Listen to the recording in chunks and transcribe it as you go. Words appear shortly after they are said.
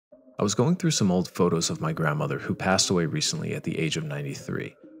I was going through some old photos of my grandmother who passed away recently at the age of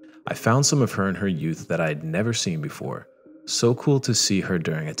 93. I found some of her in her youth that I had never seen before. So cool to see her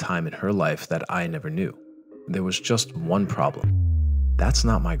during a time in her life that I never knew. There was just one problem. That's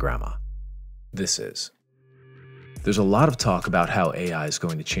not my grandma. This is. There's a lot of talk about how AI is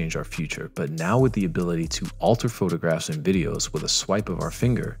going to change our future, but now with the ability to alter photographs and videos with a swipe of our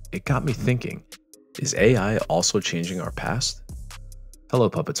finger, it got me thinking, is AI also changing our past? Hello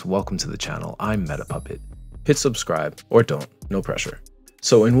puppets, welcome to the channel. I'm MetaPuppet. Hit subscribe, or don't, no pressure.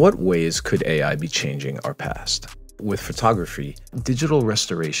 So in what ways could AI be changing our past? With photography, digital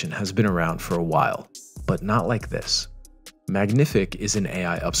restoration has been around for a while, but not like this. Magnific is an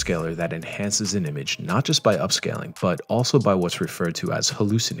AI upscaler that enhances an image not just by upscaling, but also by what's referred to as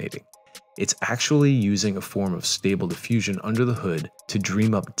hallucinating. It's actually using a form of stable diffusion under the hood to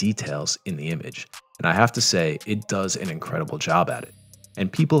dream up details in the image. And I have to say, it does an incredible job at it. And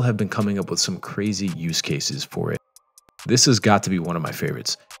people have been coming up with some crazy use cases for it. This has got to be one of my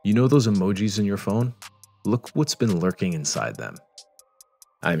favorites. You know those emojis in your phone? Look what's been lurking inside them.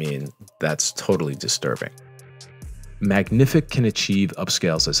 I mean, that's totally disturbing. Magnific can achieve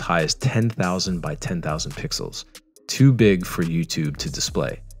upscales as high as 10,000 by 10,000 pixels, too big for YouTube to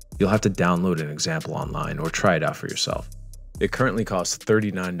display. You'll have to download an example online or try it out for yourself. It currently costs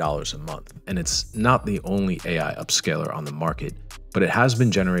 $39 a month, and it's not the only AI upscaler on the market, but it has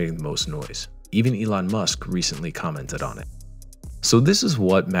been generating the most noise. Even Elon Musk recently commented on it. So this is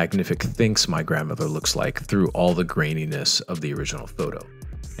what Magnific thinks my grandmother looks like through all the graininess of the original photo.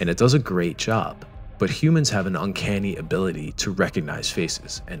 And it does a great job. But humans have an uncanny ability to recognize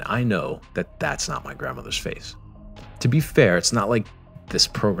faces, and I know that that's not my grandmother's face. To be fair, it's not like this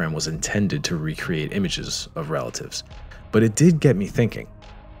program was intended to recreate images of relatives, but it did get me thinking.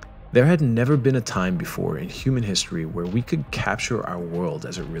 There had never been a time before in human history where we could capture our world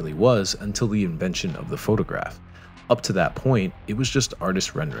as it really was until the invention of the photograph. Up to that point, it was just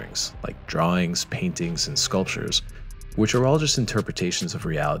artist renderings, like drawings, paintings, and sculptures, which are all just interpretations of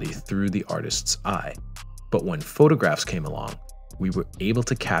reality through the artist's eye. But when photographs came along, we were able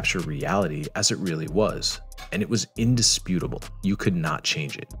to capture reality as it really was, and it was indisputable. You could not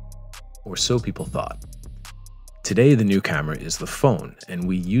change it. Or so people thought. Today, the new camera is the phone, and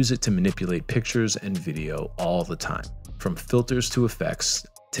we use it to manipulate pictures and video all the time, from filters to effects,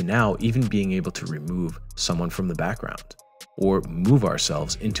 to now even being able to remove someone from the background, or move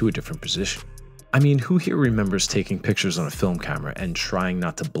ourselves into a different position. I mean, who here remembers taking pictures on a film camera and trying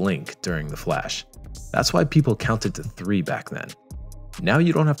not to blink during the flash? That's why people counted to 3 back then. Now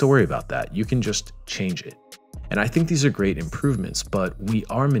you don't have to worry about that, you can just change it. And I think these are great improvements, but we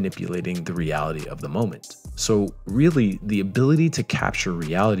are manipulating the reality of the moment. So really, the ability to capture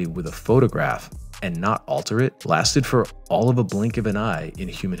reality with a photograph and not alter it lasted for all of a blink of an eye in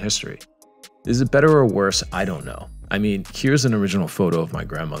human history. Is it better or worse? I don't know. I mean, here's an original photo of my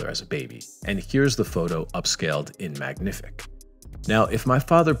grandmother as a baby, and here's the photo upscaled in Magnific. Now, if my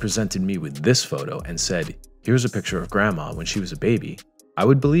father presented me with this photo and said, here's a picture of grandma when she was a baby, I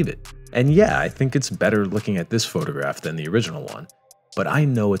would believe it. And yeah, I think it's better looking at this photograph than the original one, but I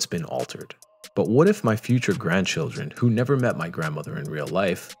know it's been altered. But what if my future grandchildren, who never met my grandmother in real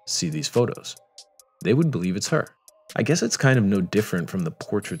life, see these photos? They would believe it's her. I guess it's kind of no different from the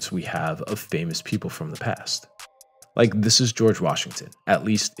portraits we have of famous people from the past. Like, this is George Washington. At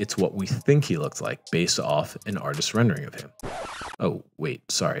least it's what we think he looked like based off an artist's rendering of him. Oh, wait,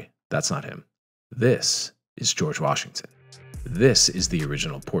 sorry, that's not him. This is George Washington. This is the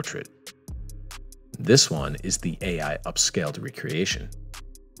original portrait. This one is the AI upscaled recreation.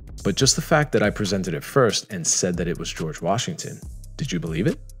 But just the fact that I presented it first and said that it was George Washington, did you believe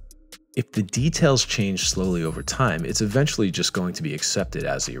it? If the details change slowly over time, it's eventually just going to be accepted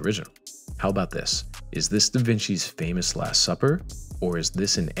as the original. How about this? Is this Da Vinci's famous Last Supper, or is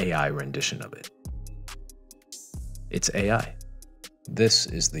this an AI rendition of it? It's AI. This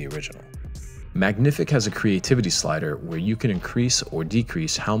is the original. Magnific has a creativity slider where you can increase or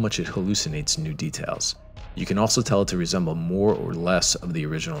decrease how much it hallucinates new details. You can also tell it to resemble more or less of the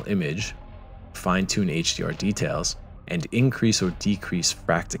original image, fine-tune HDR details, and increase or decrease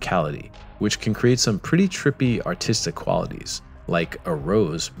practicality, which can create some pretty trippy artistic qualities, like a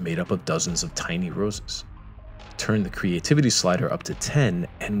rose made up of dozens of tiny roses. Turn the creativity slider up to 10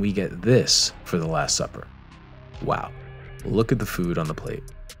 and we get this for the Last Supper. Wow, look at the food on the plate.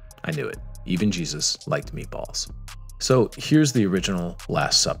 I knew it, even Jesus liked meatballs. So here's the original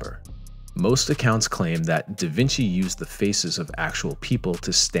Last Supper. Most accounts claim that Da Vinci used the faces of actual people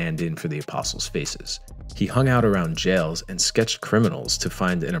to stand in for the apostles' faces. He hung out around jails and sketched criminals to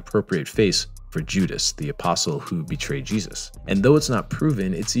find an appropriate face for Judas, the apostle who betrayed Jesus. And though it's not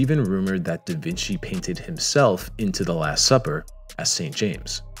proven, it's even rumored that Da Vinci painted himself into the Last Supper as St.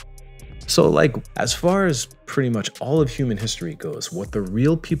 James. So as far as pretty much all of human history goes, what the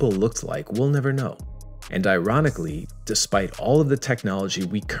real people looked like, we'll never know. And ironically, despite all of the technology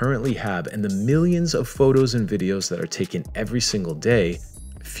we currently have and the millions of photos and videos that are taken every single day,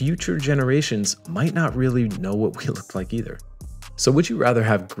 future generations might not really know what we looked like either. So would you rather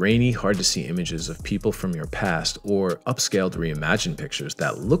have grainy, hard-to-see images of people from your past or upscaled, reimagined pictures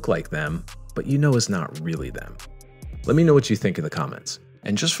that look like them, but you know is not really them? Let me know what you think in the comments.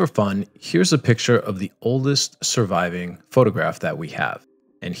 And just for fun, here's a picture of the oldest surviving photograph that we have.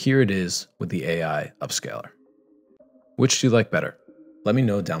 And here it is with the AI upscaler. Which do you like better? Let me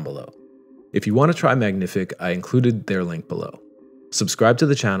know down below. If you want to try Magnific, I included their link below. Subscribe to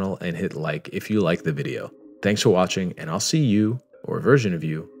the channel and hit like if you like the video. Thanks for watching, and I'll see you, or a version of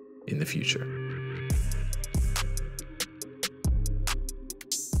you, in the future.